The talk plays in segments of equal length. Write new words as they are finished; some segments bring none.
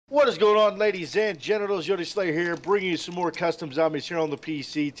What is going on, ladies and genitals? Yodi Slayer here, bringing you some more custom zombies here on the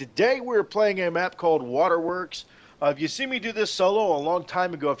PC. Today we're playing a map called WATERWORKS. If you see me do this solo a long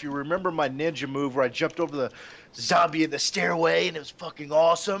time ago, if you remember my ninja move where I jumped over the zombie in the stairway and it was fucking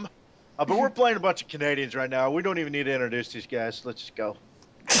awesome. But we're playing a bunch of Canadians right now. We don't even need to introduce these guys. Let's just go.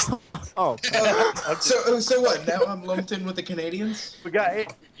 Oh, so what? Now I'm lumped in with the Canadians? We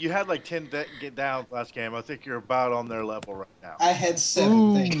got you had like 10 get down last game. I think you're about on their level right now. I had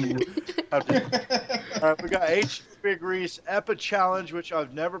 7, thank you. Alright, we got H Big Reese, Epic Challenge, which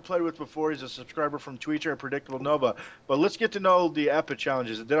I've never played with before. He's a subscriber from Tweeter and Predictable Nova. But let's get to know the Epic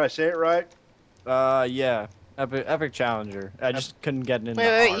Challenges. Did I say it right? Yeah. Epic Challenger. I just couldn't get in.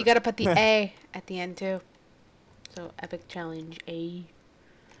 Wait, you gotta put the A at the end too. So Epic Challenge A.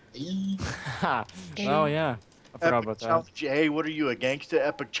 Oh yeah, I forgot Epic about that. Challenge A, what are you, a gangster?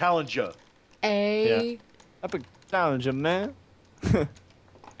 Epic Challenger. A. Yeah. Epic Challenger, man.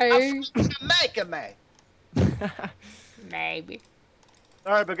 A. Jamaica, man. Maybe.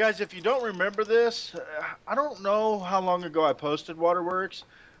 Alright, but guys, if you don't remember this, I don't know how long ago I posted WATERWORKS.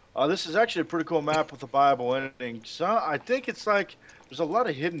 This is actually a pretty cool map with a Bible ending. So I think it's like there's a lot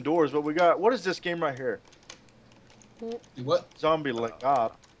of hidden doors, but we got, what is this game right here? What? Zombie Link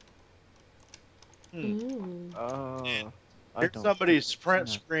Up. Oh. Here's somebody's print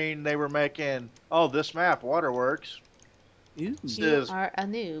screen they were making. Oh, this map, WATERWORKS. You Says, are a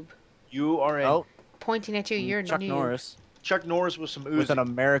noob. you are a Oh, Pointing at you, you're a Chuck noob. Norris Chuck Norris with some with an Uzi.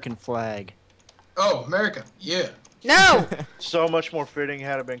 American flag. Oh, America. Yeah. No! So much more fitting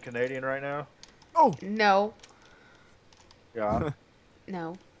had it been Canadian right now. Oh. No. Yeah.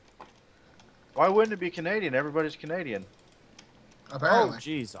 No. Why wouldn't it be Canadian? Everybody's Canadian. Oh, Apparently.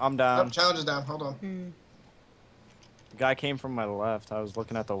 jeez, I'm Oh, down. challenge is down. Hold on. The guy came from my left. I was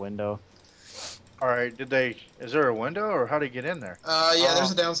looking at the window. All right. Did they? Is there a window, or how do you get in there? Yeah,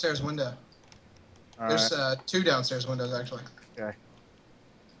 there's a downstairs window. All There's right. 2 downstairs windows, actually. All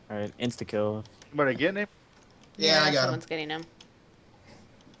right, insta kill. Somebody getting him? Yeah, I got him. Someone's getting him.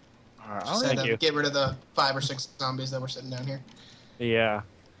 All right. Just I'll- had Thank to you. get rid of the 5 or 6 zombies that were sitting down here. Yeah.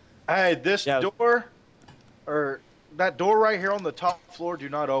 Hey, this Yeah. door, or that door right here on the top floor, do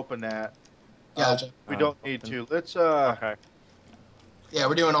not open that. Gotcha. We Oh, don't need to. Let's Okay. Yeah,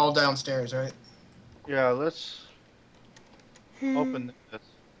 we're doing all downstairs, right? yeah, let's open this.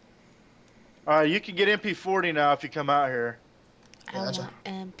 All right, you can get MP40 now if you come out here. I Gotcha. want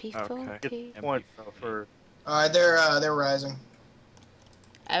MP40. Okay. Get one for. Alright, they're rising.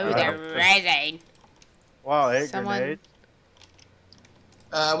 Oh, Alright. they're rising. Wow, 8 Someone- grenades.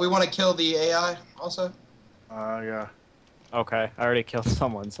 We want to kill the AI also. Yeah. Okay, I already killed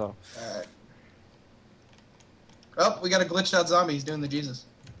someone, so. Alright. Oh, we got a glitched out zombie. He's doing the Jesus.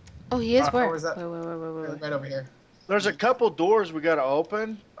 Oh, he is where? where's that? Wait. Right over here. There's a couple doors we gotta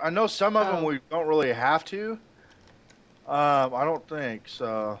open. I know some of them Oh. we don't really have to. I don't think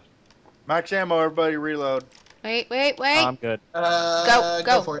so. Max ammo, everybody reload. Wait. I'm good.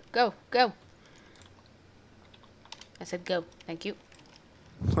 Go for it. Go. I said go. Thank you.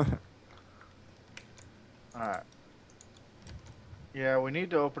 Alright. Yeah, we need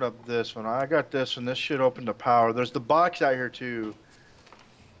to open up this one. I got this one. This should open the power. There's the box out here too.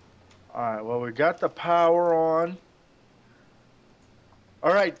 Alright, well we got the power on.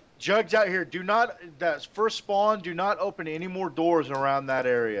 Alright, Jugs out here. Do not, that first spawn, do not open any more doors around that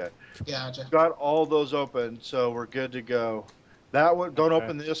area. Gotcha. Got all those open, so we're good to go. That one, don't Okay.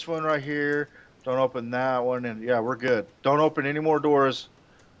 open this one right here. Don't open that one, and yeah, we're good. Don't open any more doors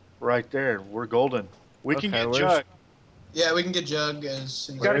right there. We're golden. We can Okay, get where's- Jug. Yeah, we can get Jug as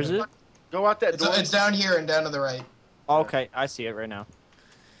soon as Where Where is it? Go out that door. It's down here and down to the right. Okay, I see it right now.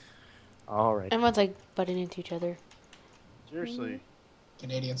 All right. Everyone's like butting into each other. Seriously.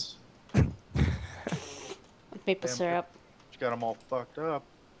 Canadians. With maple Damn. syrup. Just got them all fucked up.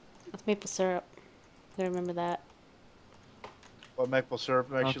 With maple syrup. I remember that. What maple syrup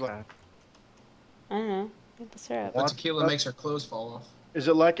makes you like? Okay. I don't know. Maple syrup. What? But tequila makes her clothes fall off. Is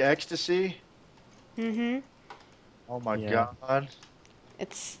it like ecstasy? Mm-hmm. Oh my Yeah. god.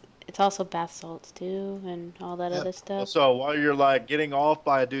 It's also bath salts too and all that Yep. other stuff. So while you're like getting off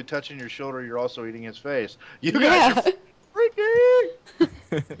by a dude touching your shoulder, you're also eating his face. You Yeah. guys are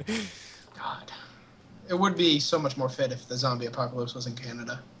freaking. God. It would be so much more fit if the zombie apocalypse was in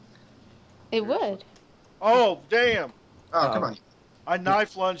Canada. It would. Oh damn. Oh, come on. I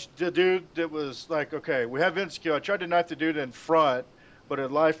knife lunged the dude that was like, okay, we have Inskill. I tried to knife the dude in front, but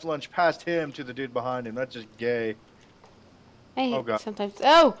it life lunged past him to the dude behind him. That's just gay. Hey, Oh, God. sometimes.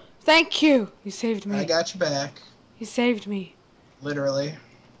 Oh, thank you. You saved me. I got your back. You saved me. Literally.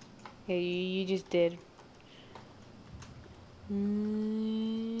 Yeah, you just did.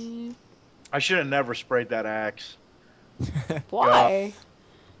 Mm. I should have never sprayed that axe. Why?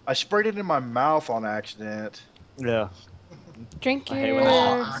 I sprayed it in my mouth on accident. Yeah. Drink I hate your, when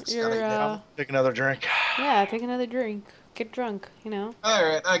that happens. Take another drink. yeah, take another drink. Get drunk, you know.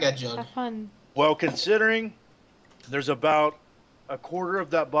 Alright, I got Jug. Have fun. Well, considering there's about a quarter of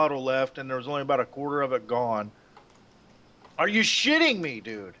that bottle left and there's only about a quarter of it gone. Are you shitting me,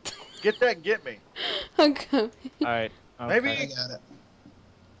 dude? Get that, get me. Okay. Alright. Maybe- I got it.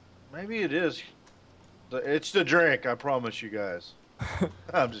 Maybe it is. It's the drink, I promise you guys.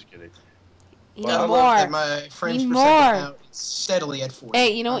 I'm just kidding. You Well, I need love that more. my frames Need per second more. now is steadily at 40.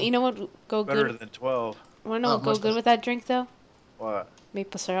 Hey, you know what? You know what? Go Better good. than 12. Wanna know Oh, what go much good better. with that drink though? What?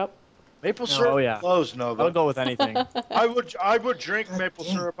 Maple syrup. Maple No. syrup Oh, yeah. blows, I'll Nova. go with anything. I would drink God maple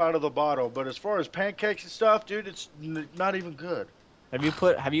damn. syrup out of the bottle, but as far as pancakes and stuff, dude, it's not even good.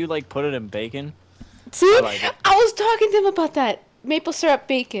 Have you like put it in bacon? See, I like it. I was talking to him about that maple syrup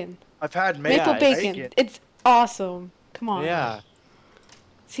bacon. I've had Maple Yeah, bacon. It's awesome. Come on. Yeah.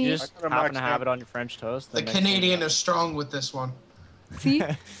 See, You just I gotta happen to max have out. it on your French toast. The Canadian is strong with this one. see,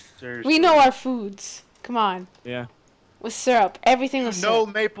 Seriously. we know our foods. Come on, Yeah. with syrup, everything with No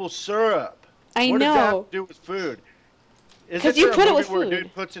syrup. maple syrup. I What does that have know. to do with food? Is 'Cause it you there a put it movie with where a food.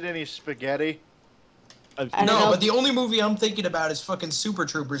 dude puts it in his spaghetti? I don't No, know. but the only movie I'm thinking about is fucking Super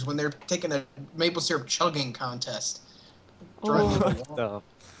Troopers when they're taking a maple syrup chugging contest. Driving Ooh. the What wall. the?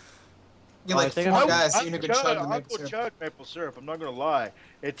 Get Oh, I like think four I'm- guys I seeing who will can chug the I maple will syrup. chug maple syrup. I'm not gonna lie.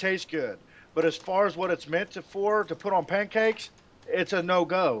 It tastes good, but as far as what it's meant to put on pancakes, it's a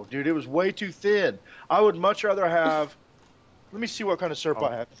no-go, dude. It was way too thin. I would much rather have. Let me see what kind of syrup Oh.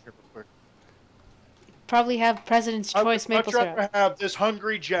 I have here real quick. Probably have President's I would Choice maple much syrup. rather have this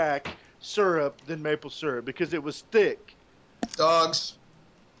Hungry Jack syrup than maple syrup because it was thick. Dogs.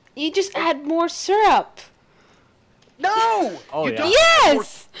 You just add more syrup. No! Oh, you yeah. don't,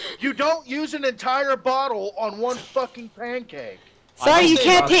 Yes. You don't use an entire bottle on one fucking pancake. Sorry, you Stay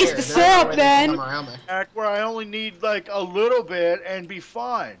can't out taste there. the There's no way syrup they can then. come around me. Back where I only need like a little bit and be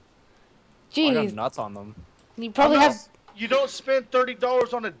fine. I got Jeez, nuts on them. you probably I'm not- have. You don't spend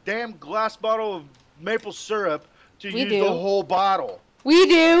 $30 on a damn glass bottle of maple syrup to We use do. the whole bottle. We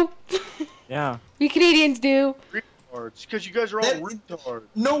do. Yeah. We Canadians do. Retards, because you guys are all That- retards.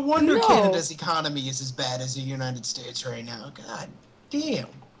 No wonder No. Canada's economy is as bad as the United States right now. God damn.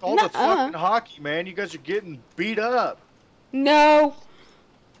 All the Nuh-uh. fucking hockey, man. You guys are getting beat up. No.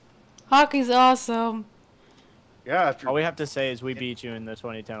 Hockey's awesome. Yeah, if All you're, we have to say is we beat you in the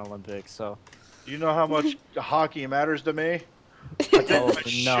 2010 Olympics. So. do you know how much hockey matters to me? Oh,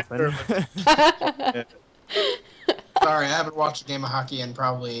 nothing. Sorry, I haven't watched a game of hockey in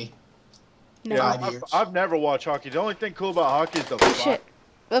probably. No. Yeah, 5 years. I've never watched hockey. The only thing cool about hockey is the Oh shit.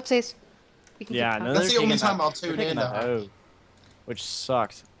 Oopsies. We can Yeah, keep no, talking. That's they're the only taking time that- I'll they're tune taking in that to hockey. out, which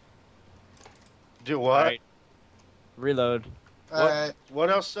sucked. Do what? Right. Reload. What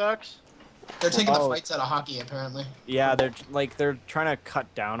else sucks? They're taking the Oh. fights out of hockey apparently. Yeah, they're trying to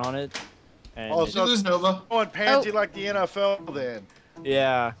cut down on it. And Oh, Did you lose Nova? Going pansy Oh. like the NFL then.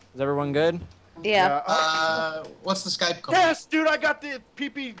 yeah, is everyone good? Yeah. What's the Skype call? Yes, dude, I got the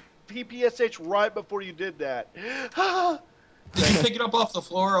PPSH right before you did that. Did you pick it up off the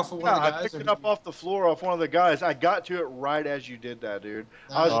floor off of one Yeah, of the I guys? picked or it did up you- off the floor off one of the guys. I got to it right as you did that, dude.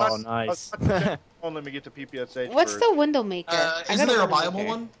 I was Oh, about- Oh, nice. Let me get the PPSH What's first. the window maker? I Isn't got there a window Bible maker.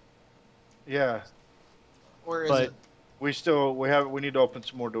 one? Yeah, Or is But- it? we need to open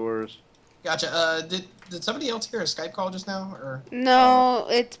some more doors. Gotcha. Did somebody else hear a Skype call just now, or No,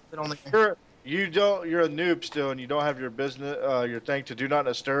 it's did only? You're a noob still, and you don't have your business, your thing to do not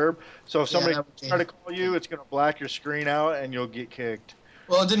disturb. So if Yeah, somebody that would be- try to call you, it's gonna black your screen out, and you'll get kicked.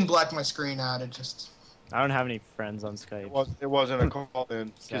 Well, it didn't black my screen out. It just. I don't have any friends on Skype. It wasn't a call then,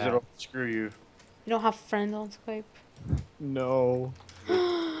 because Sad. it'll screw you. you don't have friends on Skype. No.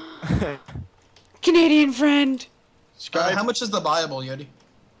 Canadian friend. Skype. how much is the Bible, Yodi?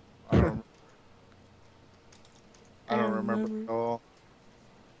 I don't remember at all.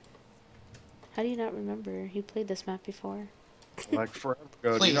 How do you not remember? You played this map before. Like forever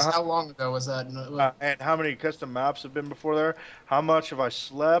ago. Do Please, you know how long ago was that? and how many custom maps have been before there? How much have I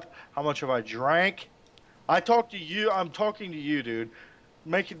slept? How much have I drank? I talk to you. I'm talking to you, dude.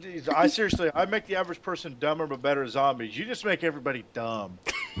 Make it. I seriously. I make the average person dumber but better zombies. You just make everybody dumb.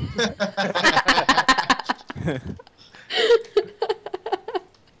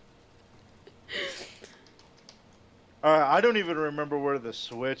 I don't even remember where the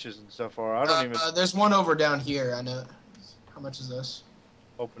switches and stuff are. I don't even There's one over down here. I know. How much is this?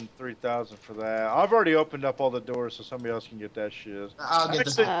 open 3,000 for that. I've already opened up all the doors so somebody else can get that shit. I'll get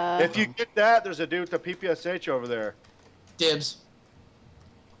this. Actually, if you get that, there's a dude with the PPSH over there. Dibs.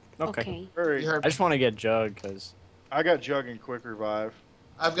 Okay. Hurry. You heard I just want to get Jug, because... I got Jug and Quick Revive.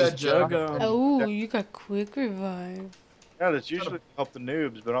 I've got Jug, Jug. Oh, you got quick revive. Yeah, that's usually to help the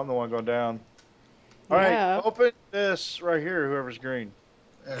noobs, but I'm the one going down. Yeah. Alright, open this right here, whoever's green.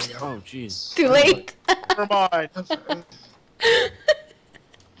 There we go. Oh, jeez. Too late. Never mind.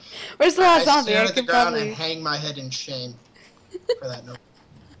 Where's the last I zombie? stare I at the can ground probably. and hang my head in shame for that note.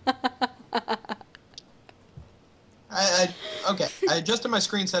 Okay. I adjusted my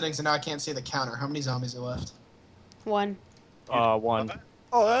screen settings and now I can't see the counter. How many zombies are left? One. One.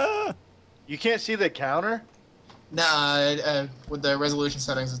 Oh, You can't see the counter? Nah, with the resolution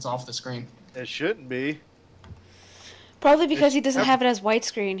settings, it's off the screen. It shouldn't be. Probably because he doesn't have it as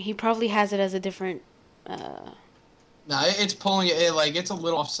widescreen. He probably has it as a different. Nah, it's pulling it, like, it's a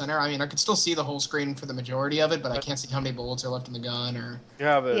little off center. I mean, I can still see the whole screen for the majority of it, but I can't see how many bullets are left in the gun or... You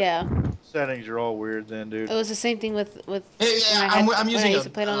have it. Yeah. Settings are all weird then, dude. It was the same thing with Yeah, when I'm I using used to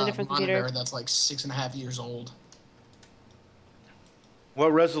play it on a different monitor computer. that's like 6.5 years old.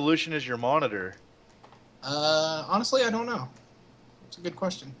 What resolution is your monitor? Honestly, I don't know. It's a good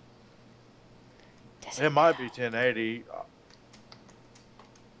question. It might be 1080.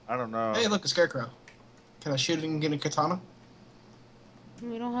 I don't know. Hey, look, a scarecrow. Can I shoot it and get a katana?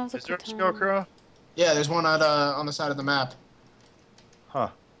 We don't have the Is there a katana. scarecrow? Yeah, there's one on the side of the map. Huh.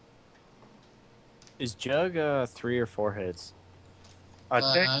 Is Jug 3 or 4 hits? I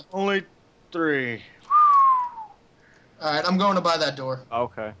think only 3. Alright, I'm going to buy that door.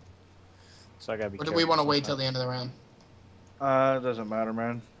 Okay. So I gotta be Or do we careful want to wait till sometimes. the end of the round? It doesn't matter,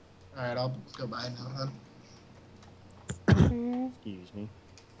 man. Alright, I'll go buy it now then. Excuse me.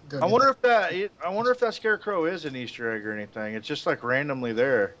 Go I get wonder it. if that scarecrow is an Easter egg or anything. It's just like randomly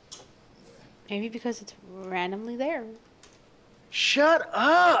there. Maybe because it's randomly there. Shut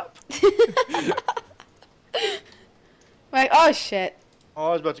up! Like, oh shit. Oh,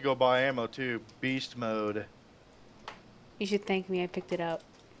 I was about to go buy ammo too. Beast mode. You should thank me. I picked it up.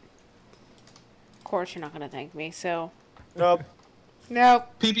 Of course, you're not gonna thank me. So. Nope. Nope.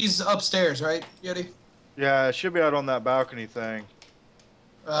 PP-'s upstairs, right, Yeti? Yeah, it should be out on that balcony thing.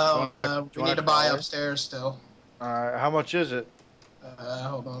 Oh, we wanna need to buy call it? upstairs still. Alright, how much is it?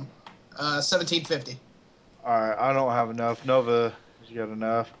 Hold on. 1750. Alright, I don't have enough. Nova, you got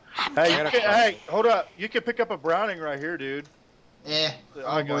enough. Hey, gotta call. hey, hold up. You can pick up a Browning right here, dude. Eh, I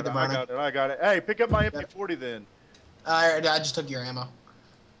I'll avoid got the it, I burning. got it, I got it. Hey, pick up my MP40 then. I just took your ammo.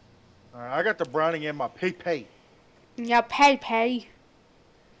 Alright, I got the Browning in my PP. Yeah, pay.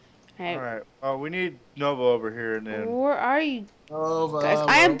 Hey, Alright, we need Nova over here and then... where are you Over, guys?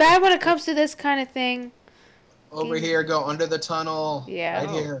 I am bad when it comes to this kind of thing. Over here, go under the tunnel. Yeah. Right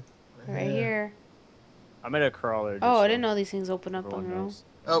here. Right here. I'm in a crawler. Oh, I didn't know these things open up on Everyone their own. knows.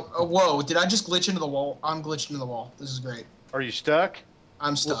 Oh, whoa. Did I just glitch into the wall? I'm glitched into the wall. This is great. Are you stuck?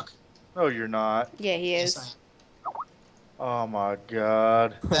 I'm stuck. No, you're not. Yeah, he Yes, is. Oh my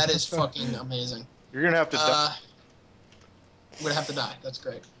god. I am. That is fucking amazing. You're gonna have to die. I'm gonna have to die. That's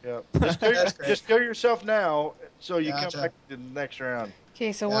great. Yep. That's great. Just kill yourself now so you Gotcha. come back to the next round.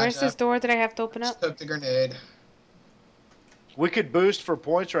 Okay, so where's Gotcha. this door that I have to open up? Just took the grenade. We could boost for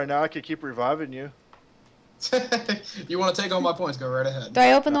points right now. I could keep reviving you. You want to take all my points? Go right ahead. Do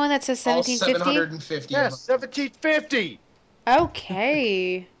I open the one that says All 1750? 750. Yes, 1750.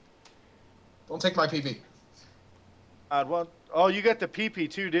 Okay. Don't take my PV. I'd want. Oh, you got the PP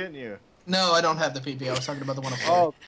too, didn't you? No, I don't have the PP. I was talking about the one up there. Oh,